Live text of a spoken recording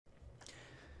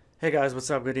Hey guys, what's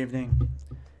up? Good evening.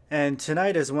 And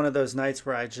tonight is one of those nights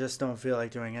where I just don't feel like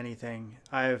doing anything.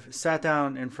 I've sat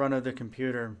down in front of the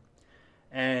computer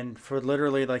and for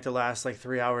literally like the last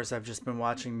 3 hours I've just been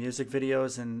watching music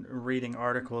videos and reading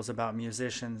articles about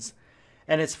musicians.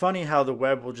 And it's funny how the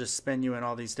web will just spin you in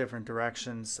all these different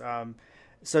directions.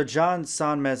 So John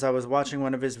Sonmez, I was watching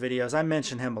one of his videos. I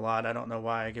mention him a lot. I don't know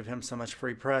why I give him so much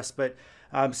free press, but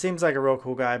seems like a real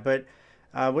cool guy. But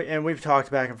and we've talked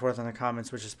back and forth in the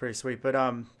comments, which is pretty sweet.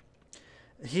 But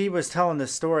he was telling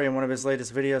this story in one of his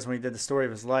latest videos when he did the story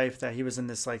of his life that he was in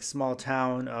this small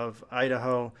town of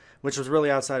Idaho, which was really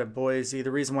outside of Boise.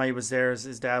 The reason why he was there is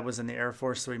his dad was in the Air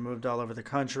Force, so he moved all over the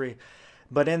country.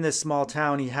 But in this small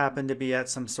town, he happened to be at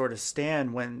some sort of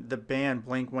stand when the band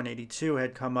Blink 182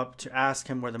 had come up to ask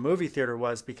him where the movie theater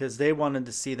was because they wanted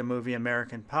to see the movie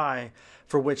American Pie,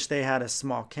 for which they had a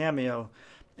small cameo,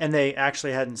 and they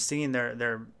actually hadn't seen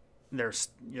their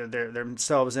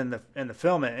themselves in the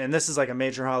film, and this is like a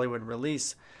major Hollywood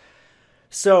release.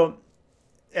 So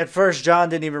at first, John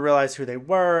didn't even realize who they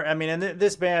were. I mean, and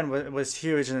this band was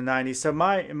huge in the '90s. So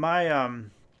my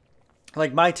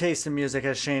taste in music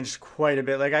has changed quite a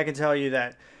bit. Like I can tell you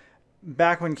that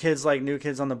back when kids like New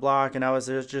Kids on the Block, and I was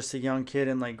just a young kid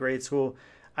in grade school,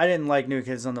 I didn't like New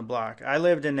Kids on the Block. I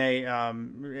lived in a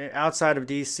outside of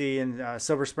D.C. in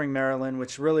Silver Spring, Maryland,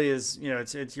 which really is,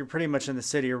 it's you're pretty much in the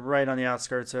city. You're right on the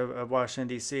outskirts of Washington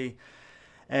D.C.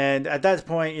 And at that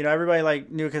point, everybody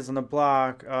liked New Kids on the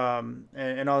Block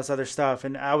and all this other stuff.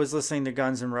 And I was listening to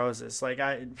Guns N' Roses.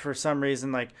 For some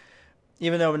reason,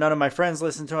 even though none of my friends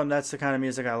listened to them, that's the kind of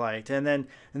music I liked. And then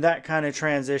that kind of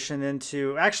transitioned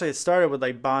into, actually it started with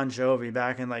Bon Jovi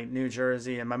back in New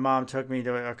Jersey, and my mom took me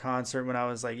to a concert when I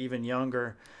was even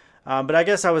younger. But I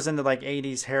guess I was into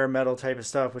 80s hair metal type of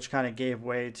stuff, which kind of gave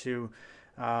way to,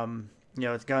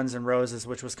 Guns N' Roses,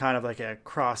 which was kind of like a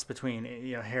cross between,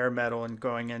 hair metal and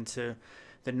going into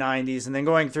the 90s. And then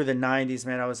going through the 90s,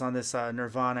 man, I was on this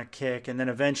Nirvana kick, and then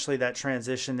eventually that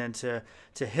transitioned into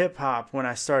hip hop when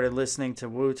I started listening to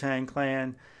Wu-Tang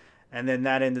Clan, and then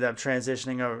that ended up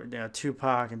transitioning over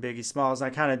Tupac and Biggie Smalls.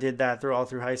 And I kind of did that all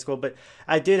through high school, but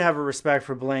I did have a respect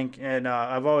for Blink, and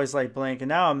I've always liked Blink, and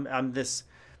now I'm this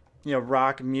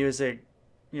rock music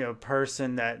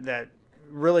person that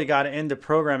really got into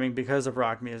programming because of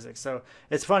rock music. So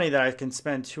it's funny that I can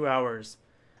spend 2 hours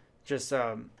just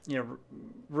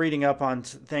reading up on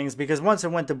things, because once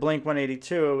it went to Blink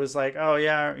 182, it was oh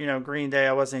yeah, Green Day,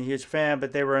 I wasn't a huge fan,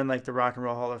 but they were in the Rock and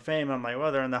Roll Hall of Fame. I'm like,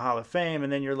 well, they're in the Hall of Fame.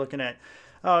 And then you're looking at,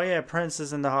 oh yeah, Prince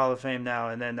is in the Hall of Fame now.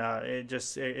 And then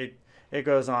it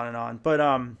goes on and on. But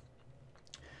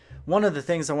one of the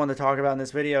things I want to talk about in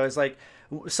this video is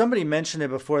somebody mentioned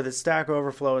it before, that Stack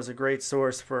Overflow is a great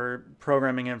source for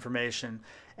programming information,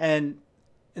 and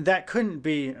that couldn't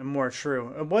be more true.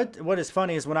 What is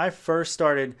funny is when I first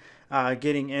started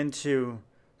getting into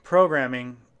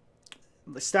programming,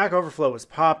 Stack Overflow was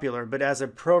popular, but as a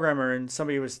programmer and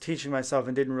somebody who was teaching myself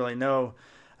and didn't really know,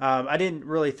 I didn't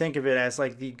really think of it as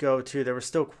the go-to. There was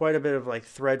still quite a bit of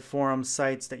thread forum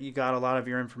sites that you got a lot of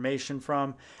your information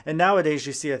from. And nowadays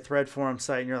you see a thread forum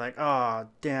site and you're like, oh,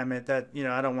 damn it, that,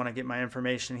 I don't want to get my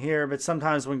information here. But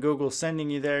sometimes when Google's sending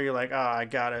you there, you're like, oh, I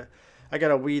gotta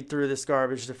weed through this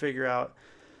garbage to figure out,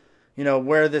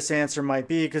 where this answer might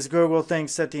be, because Google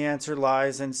thinks that the answer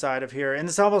lies inside of here. And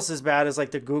it's almost as bad as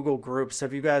the Google groups.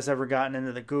 Have you guys ever gotten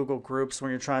into the Google groups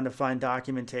when you're trying to find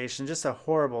documentation? Just a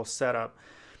horrible setup.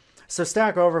 So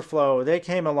Stack Overflow, they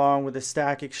came along with the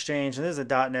Stack Exchange, and this is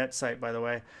a .NET site, by the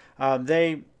way.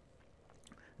 They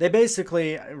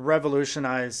basically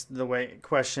revolutionized the way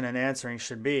question and answering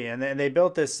should be, and they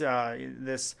built this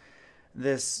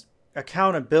this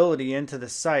accountability into the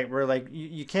site where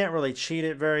you can't really cheat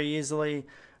it very easily,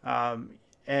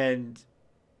 and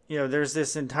there's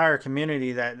this entire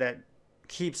community that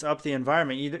keeps up the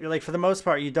environment. For the most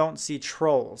part, you don't see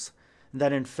trolls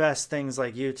that infest things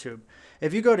like YouTube.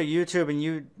 If you go to YouTube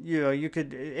and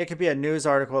it could be a news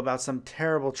article about some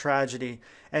terrible tragedy,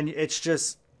 and it's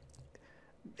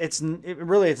really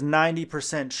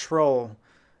 90% troll,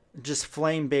 just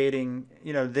flame baiting,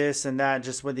 this and that,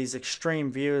 just with these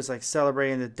extreme views,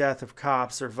 celebrating the death of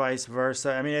cops or vice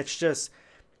versa. I mean, it's just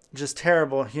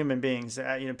terrible human beings,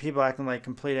 people acting like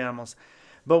complete animals.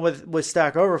 But with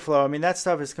Stack Overflow, I mean, that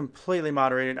stuff is completely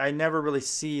moderated. I never really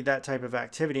see that type of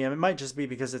activity, and it might just be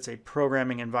because it's a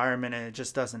programming environment and it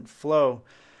just doesn't flow,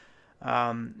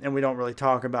 and we don't really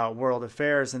talk about world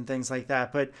affairs and things like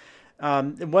that. But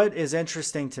what is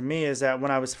interesting to me is that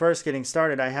when I was first getting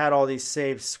started, I had all these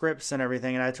saved scripts and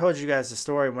everything, and I told you guys the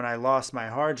story when I lost my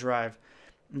hard drive.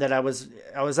 that I was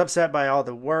upset by all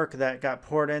the work that got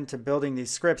poured into building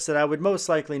these scripts that I would most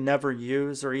likely never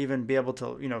use or even be able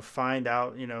to, find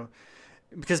out,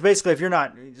 because basically if you're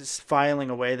not just filing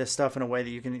away this stuff in a way that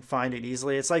you can find it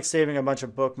easily, it's like saving a bunch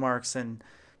of bookmarks and,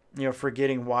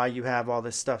 forgetting why you have all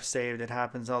this stuff saved. It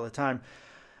happens all the time.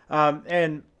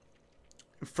 And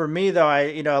for me though,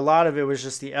 a lot of it was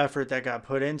just the effort that got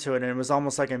put into it, and it was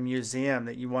almost like a museum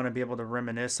that you want to be able to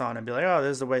reminisce on and be like, oh,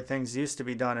 this is the way things used to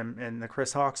be done in the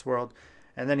Chris Hawkes world.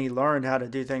 And then he learned how to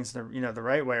do things the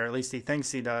right way, or at least he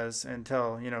thinks he does,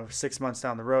 until 6 months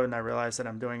down the road, and I realized that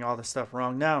I'm doing all this stuff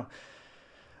wrong now.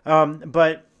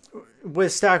 But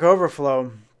with Stack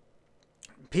Overflow,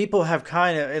 people have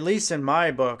kind of, at least in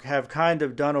my book, have kind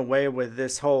of done away with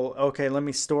this whole, okay, let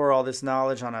me store all this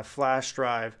knowledge on a flash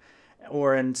drive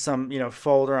or in some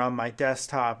folder on my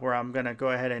desktop where I'm going to go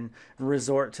ahead and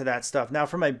resort to that stuff. Now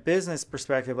from a business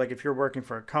perspective, like if you're working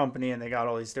for a company and they got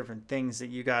all these different things that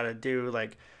you got to do,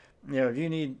 like if you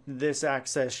need this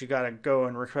access, you got to go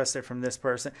and request it from this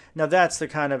person. Now that's the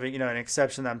kind of an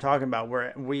exception that I'm talking about,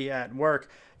 where we at work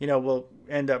we'll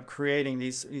end up creating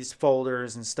these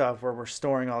folders and stuff where we're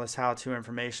storing all this how-to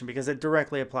information because it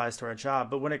directly applies to our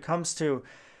job. But when it comes to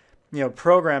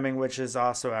programming, which is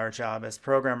also our job as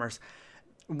programmers,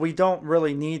 we don't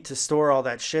really need to store all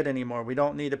that shit anymore. We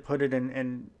don't need to put it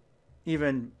in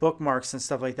even bookmarks and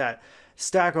stuff like that.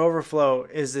 Stack Overflow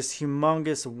is this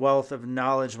humongous wealth of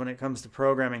knowledge when it comes to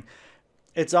programming.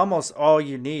 It's almost all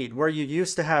you need. Where you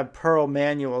used to have Perl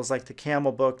manuals like the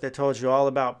Camel book that told you all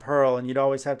about Perl, and you'd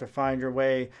always have to find your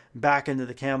way back into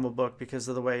the Camel book because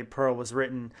of the way Perl was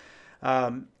written.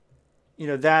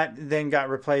 That then got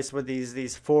replaced with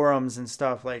these forums and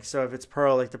stuff. Like, so if it's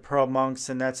Perl, like the Perl Monks,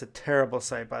 and that's a terrible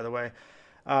site, by the way.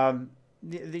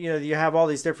 You have all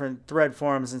these different thread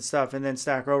forums and stuff, and then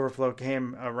Stack Overflow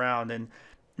came around, and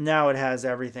now it has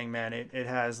everything, man. It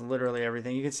has literally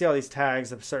everything. You can see all these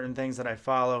tags of certain things that I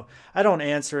follow. I don't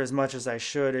answer as much as I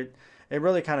should. It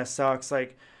really kind of sucks.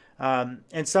 Like,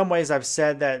 in some ways, I've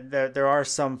said that there are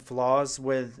some flaws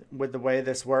with the way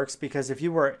this works, because if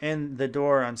you were in the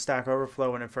door on Stack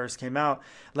Overflow when it first came out,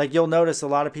 like you'll notice a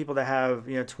lot of people that have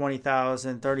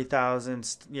 20,000, 30,000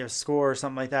 score or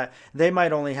something like that, they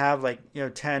might only have like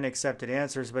 10 accepted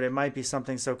answers, but it might be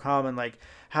something so common like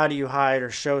how do you hide or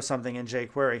show something in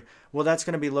jQuery? Well, that's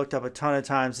going to be looked up a ton of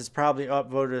times. It's probably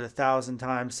upvoted 1,000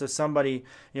 times. So somebody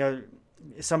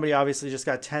obviously just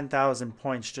got 10,000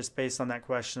 points just based on that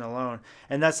question alone.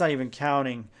 And that's not even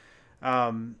counting,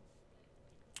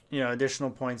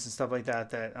 additional points and stuff like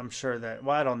that I'm sure that,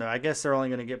 well, I don't know. I guess they're only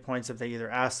going to get points if they either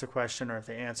ask the question or if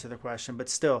they answer the question. But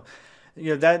still,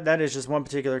 that is just one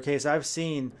particular case. I've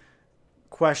seen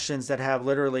questions that have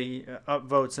literally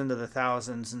upvotes into the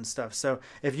thousands and stuff. So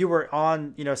if you were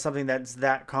on, something that's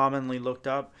that commonly looked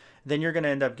up, then you're going to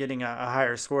end up getting a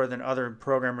higher score than other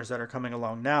programmers that are coming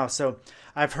along now. So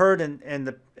I've heard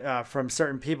from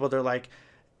certain people, they're like,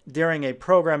 during a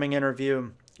programming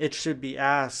interview, it should be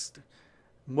asked,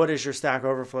 what is your Stack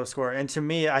Overflow score? And to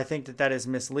me, I think that is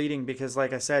misleading, because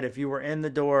like I said, if you were in the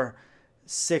door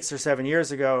 6 or 7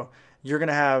 years ago, you're going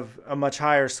to have a much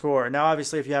higher score. Now,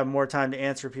 obviously, if you have more time to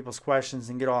answer people's questions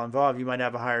and get all involved, you might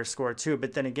have a higher score too.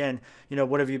 But then again,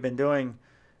 what have you been doing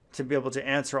to be able to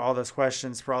answer all those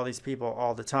questions for all these people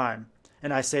all the time?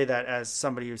 And I say that as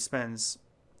somebody who spends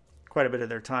quite a bit of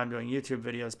their time doing YouTube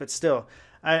videos. But still,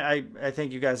 I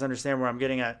think you guys understand where I'm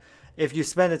getting at. If you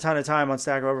spend a ton of time on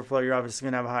Stack Overflow, you're obviously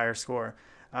going to have a higher score.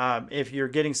 If you're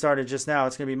getting started just now,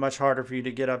 it's going to be much harder for you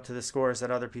to get up to the scores that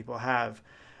other people have.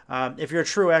 If you're a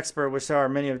true expert, which there are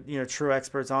many true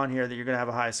experts on here, that you're going to have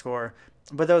a high score.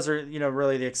 But those are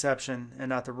really the exception and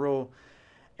not the rule.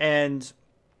 And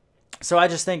so I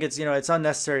just think it's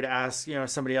unnecessary to ask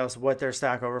somebody else what their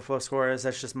Stack Overflow score is.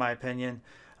 That's just my opinion,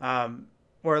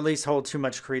 or at least hold too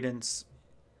much credence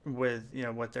with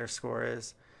what their score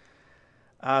is.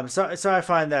 So I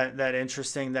find that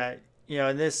interesting that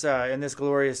in this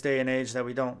glorious day and age that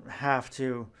we don't have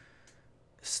to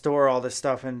store all this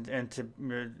stuff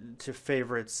to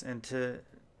favorites and to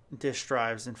disk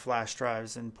drives and flash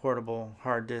drives and portable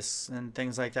hard disks and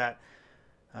things like that,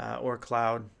 or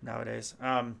cloud nowadays.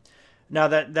 Now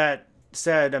that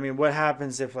said, I mean, what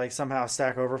happens if like somehow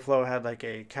Stack Overflow had like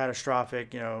a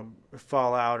catastrophic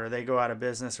fallout, or they go out of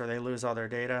business, or they lose all their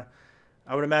data?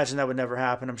 I would imagine that would never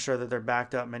happen. I'm sure that they're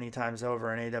backed up many times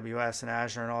over in AWS and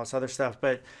Azure and all this other stuff.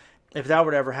 But if that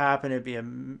would ever happen, it'd be a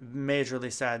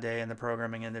majorly sad day in the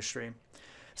programming industry.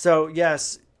 So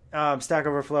yes, Stack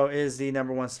Overflow is the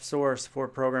 #1 source for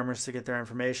programmers to get their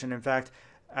information. In fact,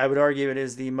 I would argue it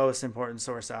is the most important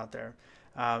source out there.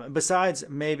 Besides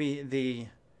maybe the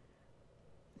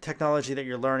technology that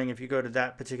you're learning if you go to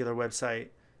that particular website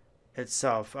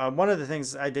itself. One of the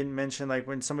things I didn't mention, like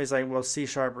when somebody's like, well, C#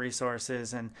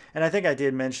 resources, and I think I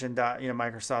did mention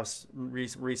Microsoft's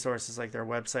resources, like their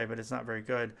website, but it's not very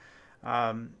good.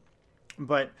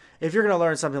 But if you're going to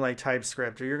learn something like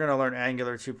TypeScript, or you're going to learn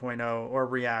Angular 2.0 or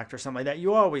React or something like that,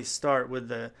 you always start with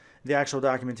the actual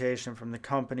documentation from the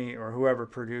company or whoever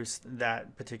produced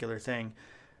that particular thing.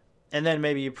 And then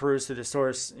maybe you peruse through the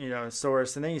source,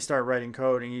 and then you start writing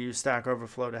code, and you use Stack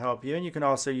Overflow to help you. And you can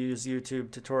also use YouTube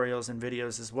tutorials and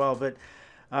videos as well. But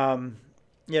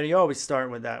you always start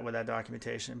with that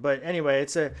documentation. But anyway,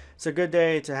 it's a good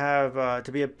day to have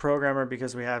to be a programmer,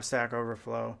 because we have Stack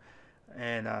Overflow.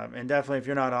 And definitely, if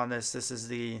you're not on this is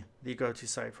the go-to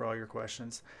site for all your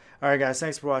questions. All right, guys,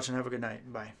 thanks for watching. Have a good night.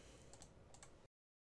 Bye.